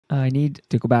I need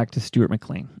to go back to Stuart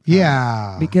McLean.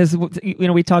 Yeah. Because,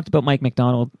 we talked about Mike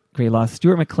McDonald, great loss.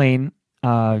 Stuart McLean,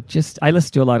 I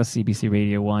listen to a lot of CBC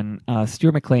Radio 1.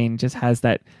 Stuart McLean just has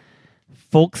that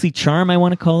folksy charm, I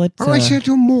want to call it. I said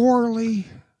to him, Morley,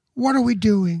 what are we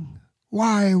doing?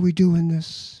 Why are we doing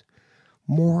this?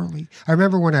 Morley. I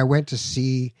remember when I went to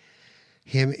see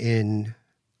him in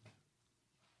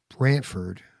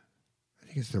Brantford, I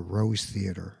think it's the Rose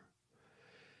Theatre,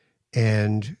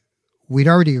 and we'd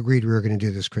already agreed we were going to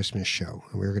do this Christmas show,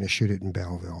 and we were going to shoot it in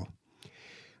Belleville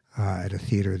at a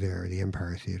theater there, the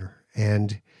Empire Theatre.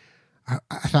 And I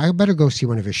thought I better go see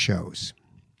one of his shows.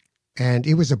 And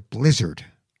it was a blizzard.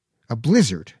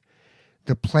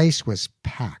 The place was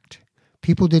packed.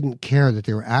 People didn't care that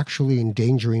they were actually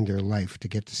endangering their life to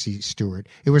get to see Stuart.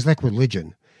 It was like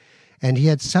religion. And he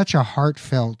had such a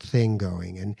heartfelt thing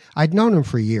going. And I'd known him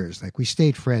for years. Like, we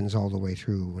stayed friends all the way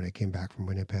through when I came back from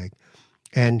Winnipeg.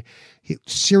 And he,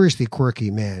 seriously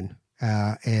quirky man,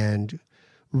 and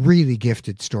really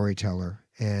gifted storyteller.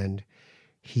 And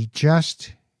he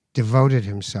just devoted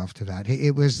himself to that.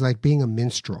 It was like being a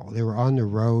minstrel. They were on the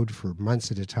road for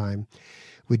months at a time.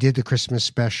 We did the Christmas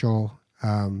special,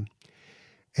 and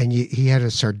he had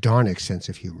a sardonic sense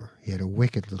of humor. He had a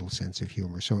wicked little sense of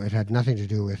humor. So it had nothing to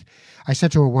do with... I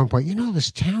said to him at one point,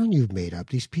 this town you've made up,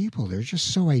 these people, they're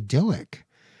just so idyllic.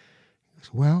 He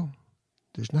goes, well,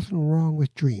 there's nothing wrong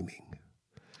with dreaming.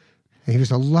 And he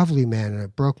was a lovely man, and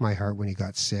it broke my heart when he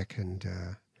got sick. And,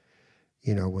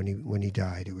 when he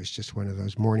died, it was just one of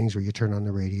those mornings where you turn on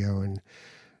the radio and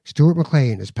Stuart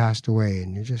McLean has passed away,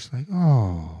 and you're just like,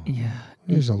 oh, yeah,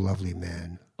 he's a lovely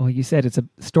man. Well, you said it's a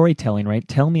storytelling, right?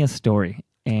 Tell me a story.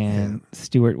 And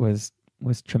Stuart was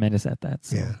tremendous at that.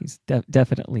 So he's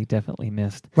definitely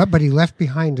missed. But he left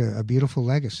behind a beautiful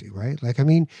legacy, right? Like, I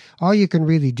mean, all you can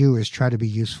really do is try to be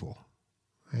useful,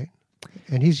 right?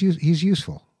 And he's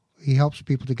useful. He helps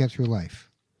people to get through life.